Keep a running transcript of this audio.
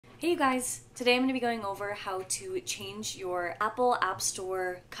Hey you guys! Today I'm going to be going over how to change your Apple App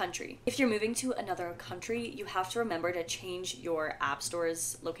Store country. If you're moving to another country, you have to remember to change your App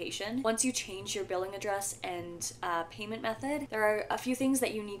Store's location. Once you change your billing address and payment method, there are a few things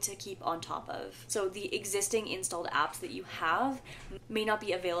that you need to keep on top of. So the existing installed apps that you have may not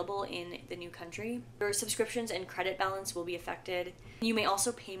be available in the new country. Your subscriptions and credit balance will be affected. You may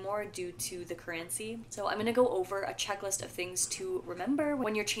also pay more due to the currency. So I'm going to go over a checklist of things to remember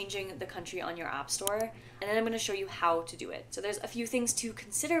when you're changing the country on your App Store, and then I'm going to show you how to do it. So there's a few things to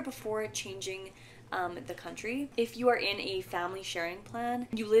consider before changing the country. If you are in a family sharing plan,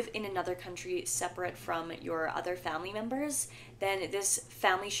 you live in another country separate from your other family members, then this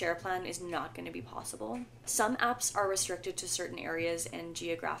family share plan is not going to be possible. Some apps are restricted to certain areas and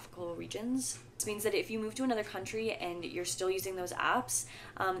geographical regions. This means that if you move to another country and you're still using those apps,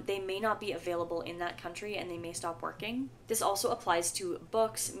 they may not be available in that country and they may stop working. This also applies to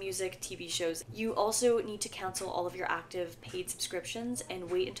books, music, TV shows. You also need to cancel all of your active paid subscriptions and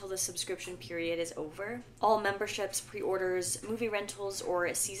wait until the subscription period is over. All memberships, pre-orders, movie rentals,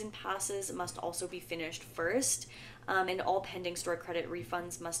 or season passes must also be finished first, and all pending store credit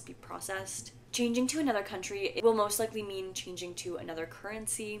refunds must be processed. Changing to another country will most likely mean changing to another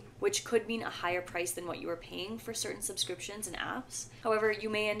currency, which could mean a higher price than what you were paying for certain subscriptions and apps. However, you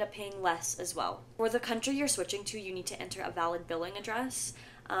may end up paying less as well. For the country you're switching to, you need to enter a valid billing address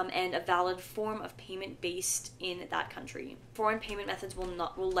and a valid form of payment based in that country. Foreign payment methods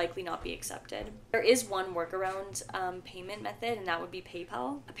will likely not be accepted. There is one workaround payment method, and that would be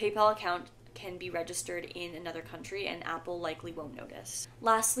PayPal. A PayPal account can be registered in another country and Apple likely won't notice.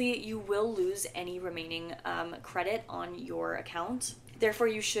 Lastly, you will lose any remaining credit on your account. Therefore,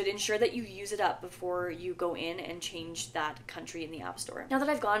 you should ensure that you use it up before you go in and change that country in the App Store. Now that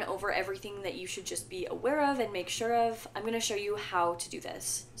I've gone over everything that you should just be aware of and make sure of, I'm going to show you how to do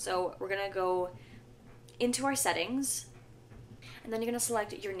this. So we're going to go into our settings, and then you're going to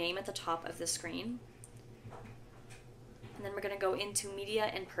select your name at the top of the screen. And then we're going to go into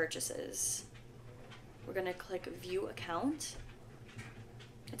Media and Purchases. We're going to click View Account.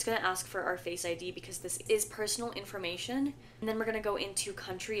 It's going to ask for our Face ID because this is personal information. And then we're going to go into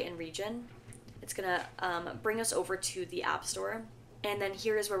Country and Region. It's going to bring us over to the App Store. And then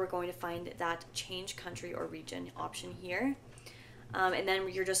here is where we're going to find that Change Country or Region option here. And then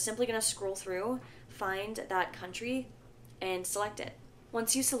you're just simply going to scroll through, find that country, and select it.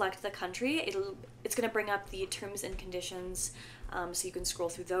 Once you select the country, it's going to bring up the terms and conditions, so you can scroll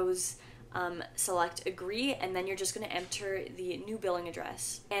through those, select agree, and then you're just going to enter the new billing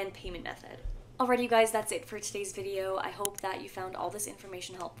address and payment method. Alrighty you guys, that's it for today's video. I hope that you found all this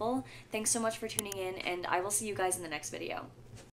information helpful. Thanks so much for tuning in, and I will see you guys in the next video.